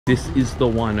This is the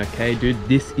one, okay, dude?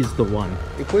 This is the one.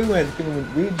 If we weren't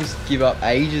filming, we'd just give up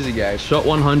ages ago. Shot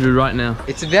 100 right now.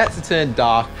 It's about to turn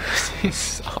dark. This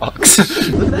sucks.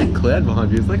 Look at that cloud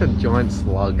behind you. It's like a giant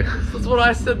slug. That's what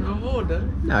I said before,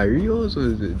 dude. No, yours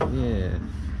was it. Yeah.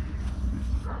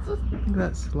 Look at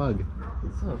that slug.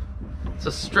 It's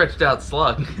a stretched out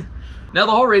slug. Now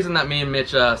the whole reason that me and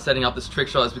Mitch are setting up this trick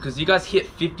shot is because you guys hit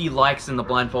 50 likes in the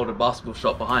blindfolded basketball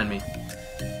shot behind me.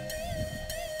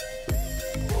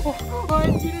 Oh, I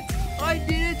did it! I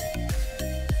did it!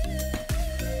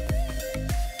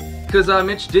 Because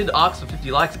Mitch did ask for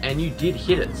 50 likes and you did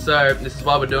hit it. So this is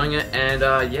why we're doing it, and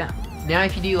yeah. Now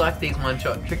if you do like these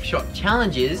one-shot trick shot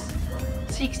challenges,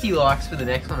 60 likes for the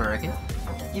next one, I reckon.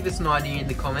 Give us an idea in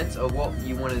the comments of what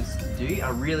you want us to do.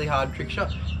 A really hard trick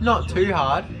shot. Not too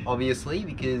hard, obviously,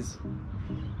 because,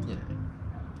 you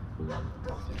know.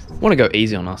 Want to go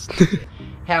easy on us.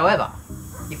 However,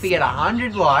 if we get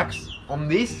 100 likes on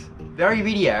this very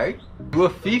video, do a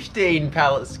 15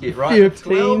 pallet skip, right?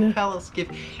 15? 12 pallet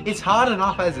skip. It's hard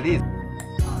enough as it is.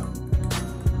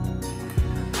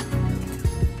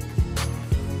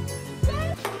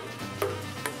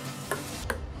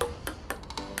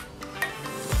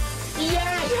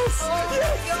 Yes! Oh my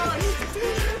God!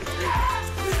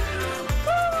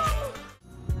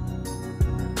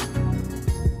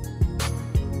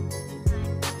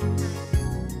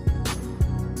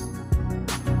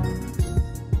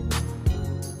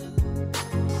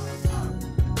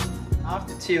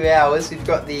 After 2 hours, we've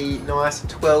got the nice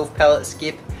 12 pallet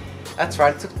skip. That's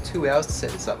right, it took 2 hours to set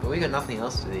this up, but we've got nothing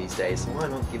else to do these days, so why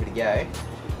not give it a go?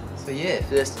 So yeah,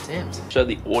 first attempt. Show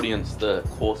the audience the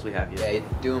course we have here. Yeah,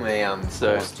 do them a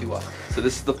course tour. So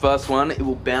this is the first one. It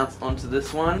will bounce onto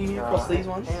this one. You need to cross these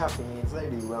ones. Our opinions, they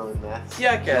do well in maths.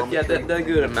 Yeah, okay. Yeah, they're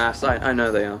good at maths. I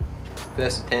know they are.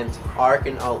 First attempt. I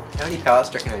reckon how many pallets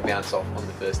do you reckon they bounce off on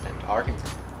the first attempt? I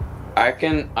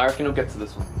reckon it'll get to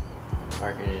this one. I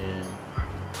reckon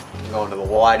I'm going to the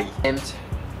whitey attempt.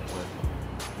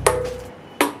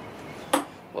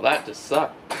 Well, that just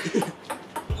sucked.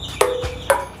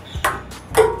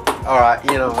 Alright,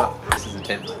 you know what? This is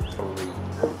attempt 3.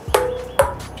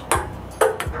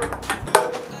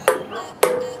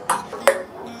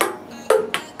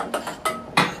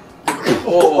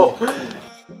 Oh!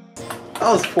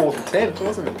 That was 4th attempt,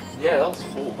 wasn't it? Yeah, that was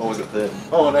 4. Or was it 3rd?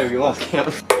 Oh no, we lost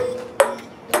count.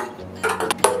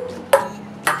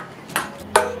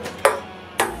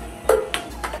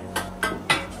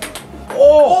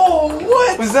 Oh!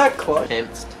 What? Was that close?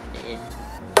 Attempts 10.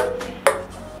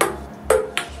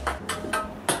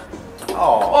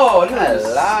 Oh,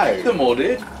 hello. Come on,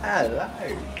 dude. Hello.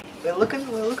 We're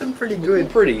looking pretty good.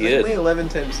 Pretty good. Only 11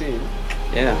 attempts in.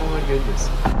 Yeah. Oh my goodness.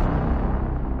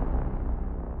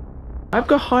 I've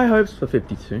got high hopes for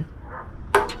 52.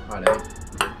 I know.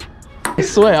 I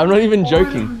swear, I'm not even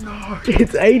joking. No.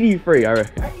 It's 83, I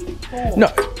reckon. 84. No.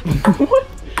 What?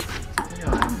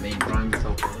 Yeah, I haven't been trying this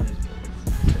whole time.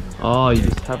 Oh, you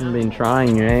just haven't been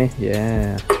trying, eh?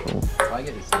 Yeah, sure. If I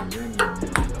get this in, you're in your $1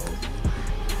 million.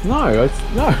 No,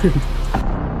 no.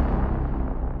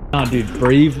 Ah, dude,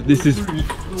 breathe. This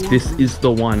is the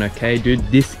one, okay, dude?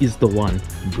 This is the one.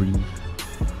 Breathe.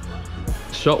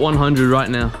 Shot 100 right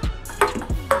now.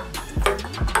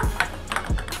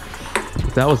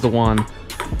 That was the one.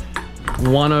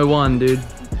 101, dude.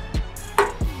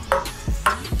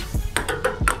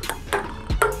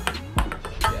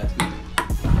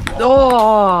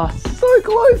 Oh, so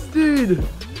close, dude.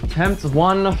 Attempt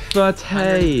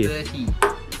 130. 130.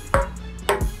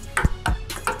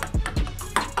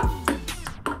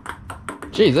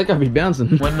 Jeez, that gotta be bouncing.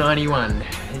 191.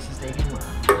 This is taking one.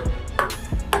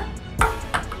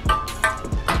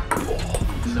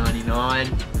 99.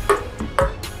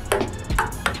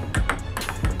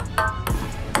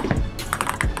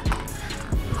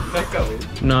 That go in?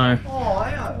 No. Oh,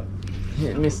 yeah.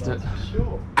 It missed it.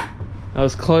 Sure. That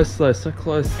was close though, so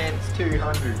close. Attempts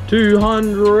 200.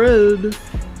 200.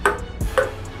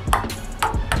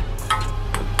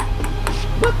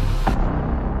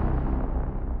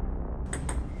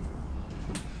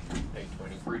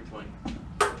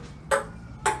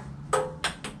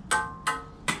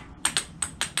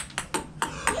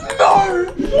 No!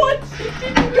 What? It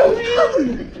didn't go in!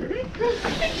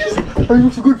 It just... Are you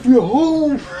so good for your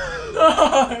home?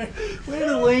 No! Where did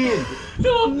it land?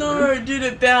 Oh no, dude,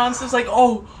 it bounced. It's like,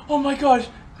 oh my gosh.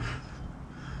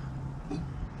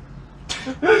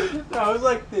 No, it was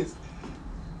like this.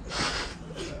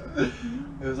 It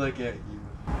was like, yeah.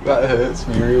 That hurts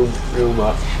me real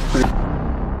much.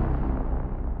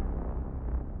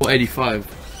 85.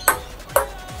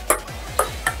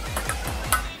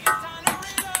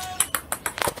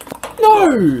 No!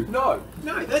 No,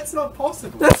 that's not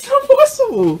possible. That's not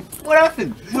possible. What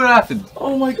happened? What happened?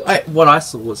 Oh my god. What I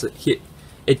saw was it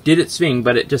did its thing,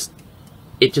 but it just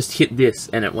hit this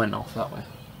and it went off that way.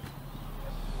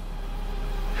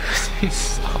 This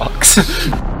sucks.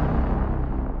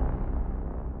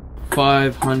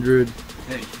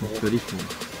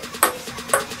 534.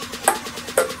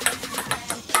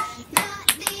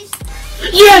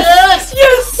 Yes!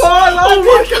 Yes! Oh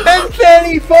my god!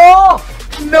 34!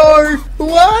 No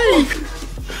way!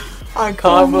 I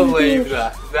can't believe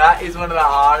that. That is one of the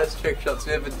hardest trick shots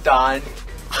we've ever done.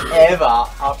 Ever.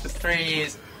 After 3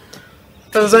 years.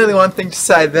 There's only one thing to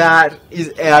say. That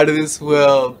is out of this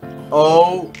world.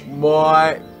 Oh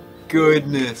my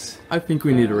goodness. I think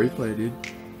we need a replay, dude.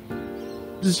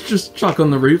 Just chuck on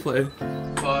the replay.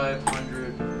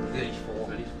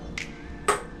 534.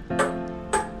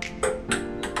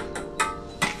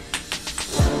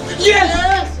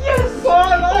 Yes! Yes!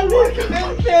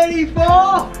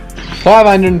 534!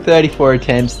 534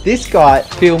 attempts. This guy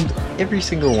filmed every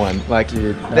single one. Like,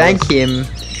 dude, thank him.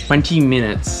 20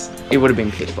 minutes. It would have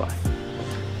been pitch by.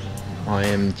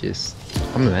 I'm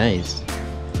amazed.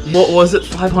 What was it?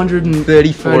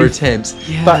 534 attempts.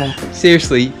 Yeah. But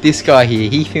seriously, this guy here,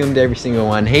 he filmed every single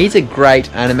one. He's a great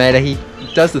animator. He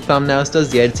does the thumbnails,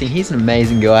 does the editing. He's an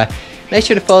amazing guy. Make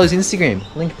sure to follow his Instagram.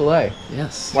 Link below.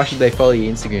 Yes. Why should they follow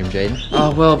your Instagram, Jaden?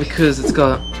 Oh, well, because it's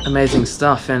got amazing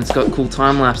stuff and it's got cool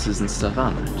time lapses and stuff.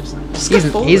 I don't know. Just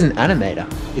He's an animator.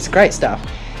 It's great stuff.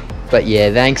 But yeah,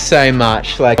 thanks so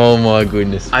much. Like, oh my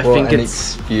goodness. I what think an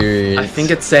it's experience. I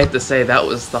think it's safe to say that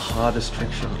was the hardest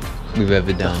trick shot we've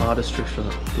ever The done. hardest trick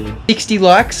shot, dude. 60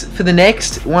 likes for the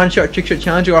next one-shot trick shot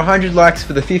challenge, or 100 likes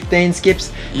for the 15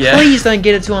 skips. Yeah. Please don't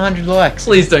get it to 100 likes.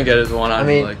 Please don't get it to 100 I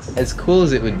mean, likes. as cool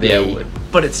as it would be, Yeah, it would.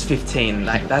 But it's 15.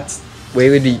 Like, that's we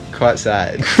would be quite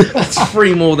sad. that's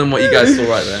 3 more than what you guys saw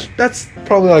right there. That's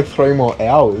probably like 3 more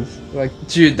hours. Like,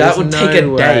 Dude, that there's would take a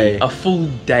no day. way. A full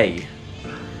day.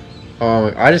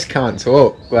 Oh, I just can't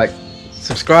talk. Like,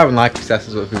 subscribe and like, because that's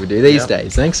what people do these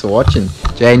days. Thanks for watching.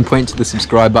 Jane, point to the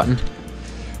subscribe button.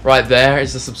 Right there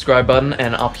is the subscribe button,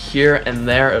 and up here and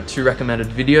there are 2 recommended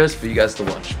videos for you guys to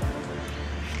watch.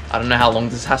 I don't know how long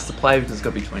this has to play because it's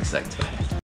got to be 20 seconds.